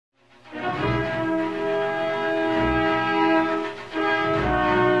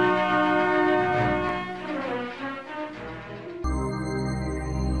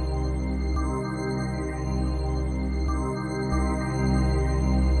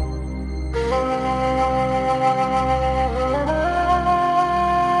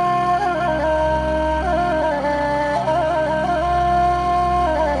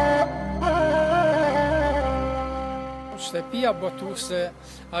Shtëpia botuese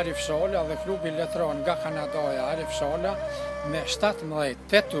Arif Shala dhe klubi letrar nga Kanada Arif Shala me 17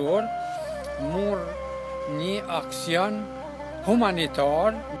 tetor mor një aksion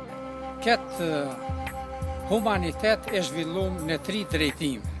humanitar. Këtë humanitet e zhvillum në 3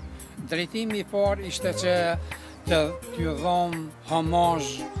 drejtime. Drejtimi I parë ishte që t'ju dhom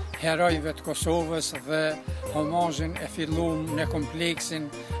homazh herojve të Kosovës dhe homazhin e fillum në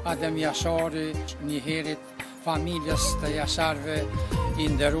kompleksin Adem Jashari, njëherit familjes të Jasharve I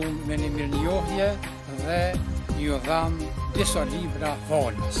nderuam me një mirënjohje dhe ju dham disa libra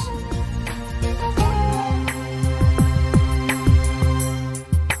valës.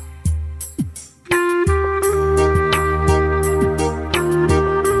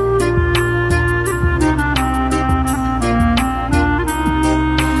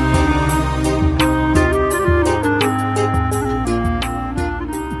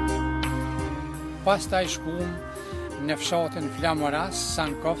 Pastaj shkum në fshatin Flamoras,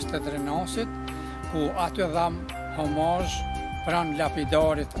 Sankovs të Drenasit, ku aty dham homazh pran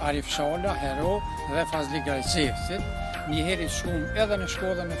lapidarit Arif Shala, hero dhe Fazli Grajqevcit. Njëherë shkum edhe në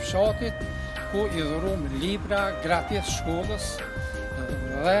shkollën e fshatit, ku I dhurum libra gratis shkollës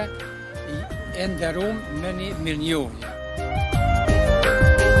dhe e nderuam me një mirënjohje.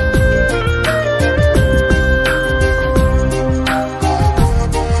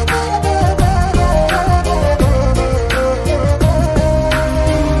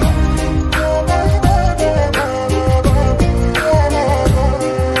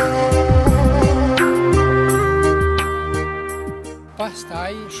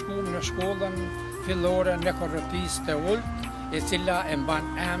 Pastaj shkum në shkollën fillore në Korrëpis të Ult, e cila e mban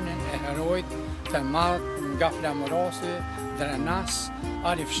emrin e herojt të madh nga Flamorasi, Drenas,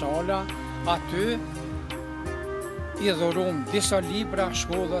 Arif Shala. Aty I dhurum disa libra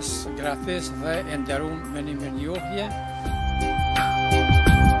shkollës gratis dhe e nderuam me një mirënjohje.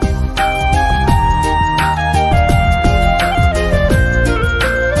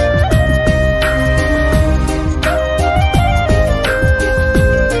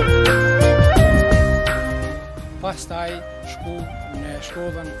 Pastaj shku në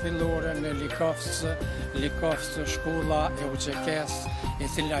shkollën fillore në Likovës, shkolla e UÇK-s, e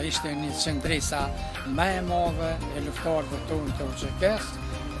cila ishte një qendresa më e madhe e luftarëve tonë të UÇK-s,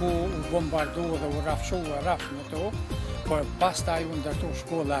 ku u bombardu dhe u rafshu me tokë, por pastaj u ndërtu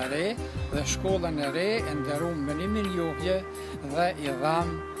shkolla e re, dhe shkollën e re e nderuam me një mirënjohje dhe I dham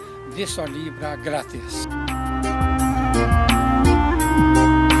disa libra gratis.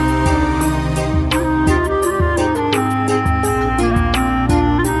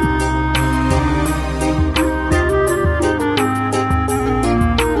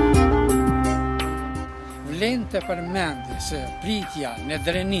 Vlen të përmendi se pritja në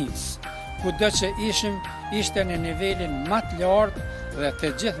Drenicë, kudo që ishim, ishte në nivelin më të lartë dhe të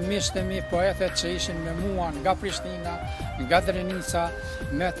gjithë miqtemi poetet që ishin me mua nga Prishtina, nga Drenica,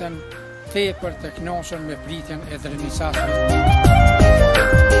 meten tepër të kënaqur me pritjen e Drenicasve.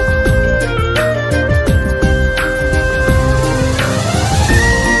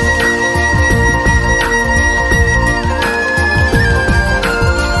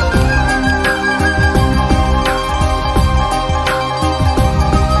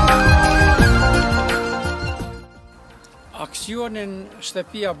 Aksionin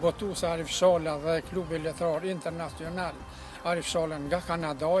Shtëpia botuese Arif Shala dhe klubi letrar internacional Arif Shala nga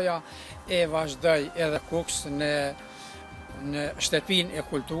Kanada e vazhdoi edhe kuks në shtëpinë e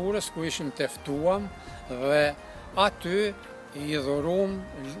kulturës ku ishim të ftuam dhe aty I dhurum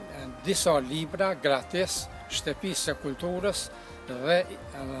disa libra gratis shtëpisë së kulturës dhe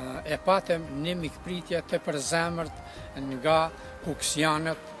e patëm një mikpritje të përzemërt nga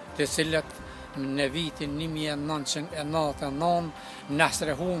kuksianët të cilët në vitin 1999 na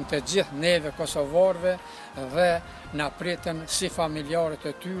strehun të gjithë neve kosovarëve dhe na pritën si familjarët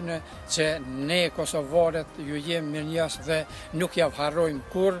e tyne që ne kosovarët ju jem mirënjohës dhe nuk ja harrojmë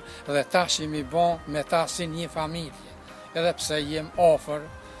kurrë dhe tash jemi bon me ta si një familje. Edhe pse jem afër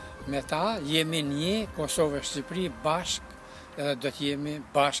me ta, jemi një Kosovë e Shqipëri bashk edhe do të jemi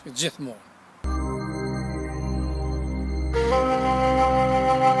bashk gjithmonë.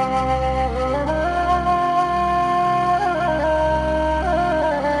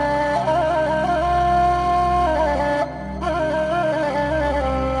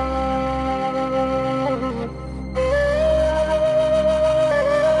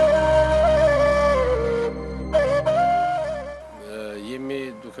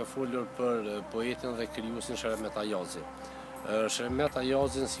 Duke folur për poetin dhe krijuesin Sheremet Ajazi. Sheremet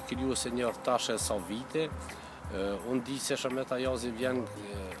Ajazin si krijues e njoh tash sa vite. Unë di se Sheremet Ajazi vjen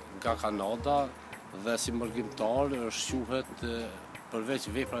nga Kanada, dhe si mërgjimtar quhet përveç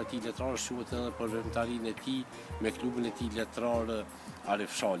veprave të tij letrare quhet edhe për veprimtarinë e tij me klubin e tij letrar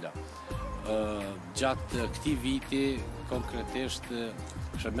Arif Shala. Gjatë këtij viti konkretisht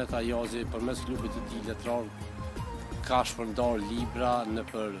Shërmet Ajazi përmes klubit të tij letrar ka shpërndar libra në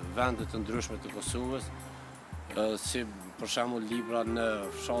për vende të ndryshme të Kosovës, si për shembull libra në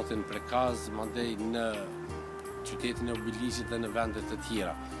fshatin Prekaz, mandej në qytetin e Obilisit dhe në vende të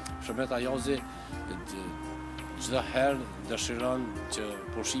tjera. Shërmet Ajazi çdo herë dëshiron që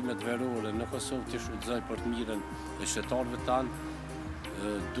pushimet verore në Kosovë të shfrytëzojë për të mirën e qytetarëve tanë,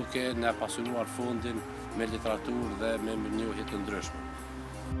 duke na pasuruar fondin me literaturë dhe me mirënjohje të ndryshme.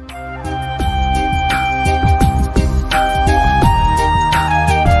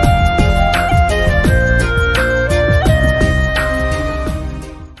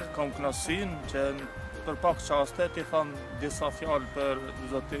 Kam kënaqësinë që për pak qaste t'i tham disa fjalë për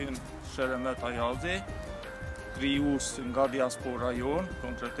zotin Shërmet Ajazi, krijues nga diaspora jonë,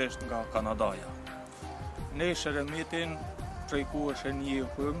 konkretisht nga Kanadaja. Ne Shëremetin prej kohësh e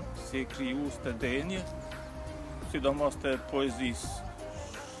njohim si krijues të denjë, sidomos të poezisë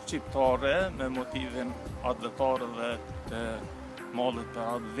shqiptare me motivin atletar dhe të mallit për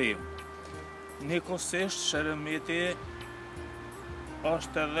atë dheu. Njëkohësisht Shëremeti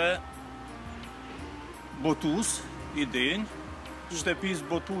është edhe botues i denjë shtëpisë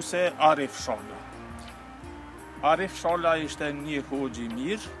botuse Arif Shala. Arif Shala ishte një hoxh i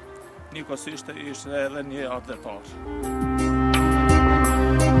mirë, njëkohësisht ishte edhe një atletar.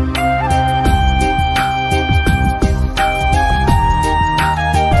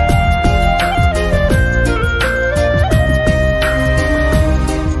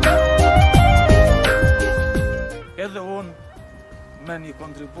 Edhe unë me një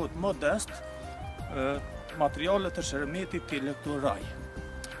kontribut modest, materialet të Shëremetit t'i lekturaj.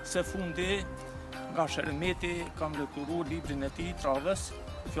 Se fundi nga Shëremeti kam lekturu librin e tij Tradhes,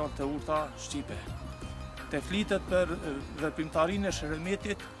 fjalë të urta shqipe. Të flitet për veprimtarinë e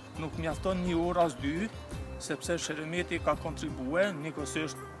Shëremetit nuk mjafton një orë as dy, sepse Shëremeti ka kontribue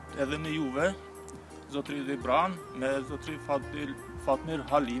njëkohësisht edhe me juve, zotri Dhibran, me zotri Fatmir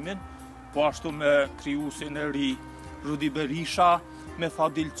Halimin, po ashtu me krijuesin e ri Rudi Berisha, me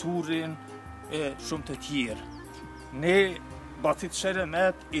Fadil Curin e shumë të tjerë. Ne Bacit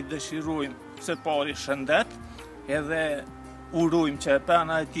Shëremet i dëshirojmë se pari shëndet, edhe urojmë që e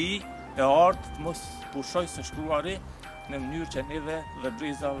pena e tij e artë të mos pushoj së shkruari në mënyrë që neve dhe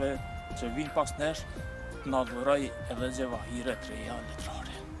brezave që vinë pas nesh të na dhuroj edhe gjevahire të reja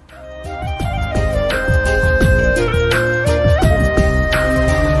letrare.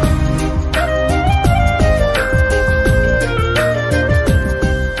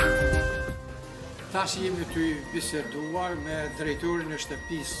 Tash jemi të biseduar me drejtorin e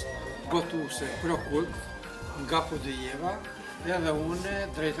shtëpisë botuese Prokult nga Podujeva, edhe unë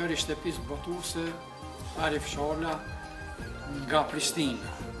drejtori i shtëpisë botuese Arif Shala nga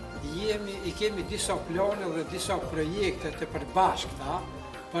Prishtina. I kemi disa plane dhe disa projekte të përbashkëta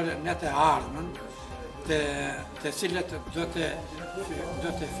për në të ardhmen, të cilët do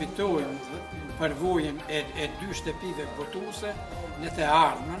të fitojmë përvojën e dy shtëpive botuese në të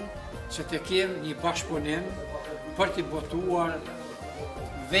ardhmen, që të kemë një bashkëpunim për të botuar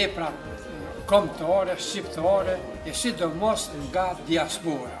vepra kombëtare, shqiptare e sidomos nga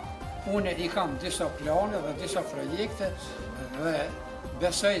diaspora. Unë i kam disa plane dhe disa projekte dhe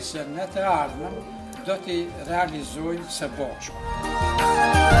besoj se në të ardhmen do t'i realizojmë së bashku.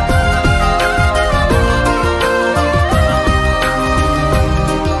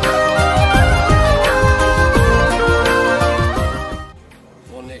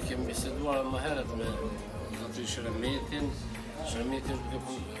 Shëremetin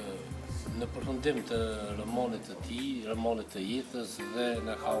në përfundim të romanit të tij, romanit të jetës, dhe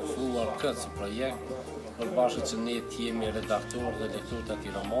na ka ofruar këtë si projekt, përbashkët që ne të jemi redaktor dhe lektor të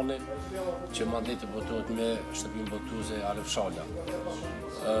atij romani, që mandej të botohet me shtëpinë botuese Arif Shala.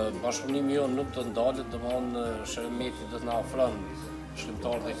 Bashkëpunimi jonë nuk të ndalet, domthonë Shëremeti do të na ofron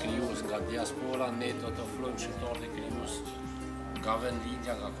shkrimtarë dhe krijues nga diaspora, ne do të ofrojmë shkrimtarë dhe krijues nga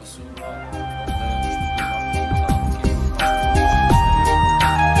vendlindja, nga Kosova,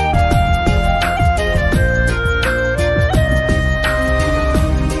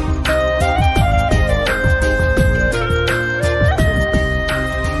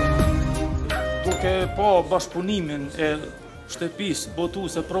 po bashkëpunimin e shtëpisë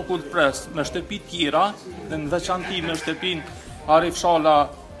botuese Prokult Pres me shtëpi tjera, dhe në veçanti me shtëpinë Arif Shala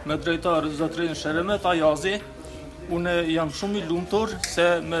me drejtor zotrin Shëremet Ajazi, unë jam shumë i lumtur se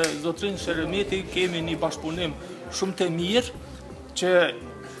me zotrin Shëremeti kemi një bashkëpunim shumë të mirë, që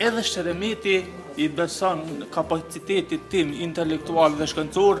edhe Shëremeti i beson kapacitetit tim intelektual dhe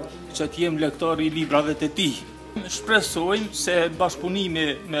shkencor që t'jem lektor i librave të tij. Shpresojmë se bashkëpunimi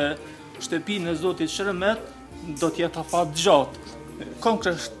me shtëpinë e Zotit Shëremet do t'jetë afat gjatë.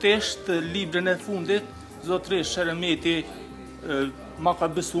 Konkretisht librin e fundit, Zotërisht Shëremeti ma ka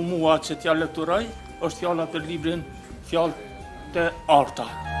besu mua që t'ja lektoroj, është fjala për librin Fjalë të Arta.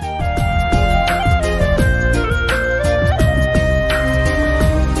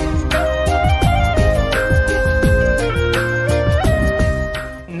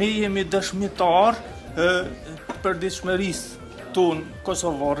 Ne jemi dëshmitar për ditëshmërisë tonë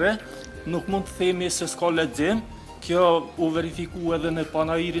kosovare, nuk mund të themi se s'ka lexim. Kjo u verifiku edhe në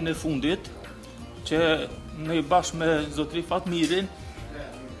panairin e fundit, që ne bashkë me Zotri Fatmirin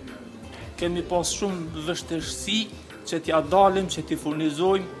kemi pas shumë vështirësi që t'ja dalim, që t'i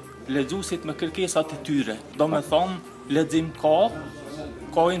furnizojmë lexuesit me kërkesat e tyre. Do me thonë, lexim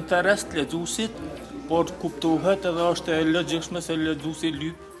ka interes të lexuesit, por kuptohet edhe është e logjikshme se lexuesi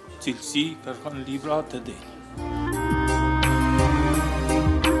lyp cilësi kërkon libra të del.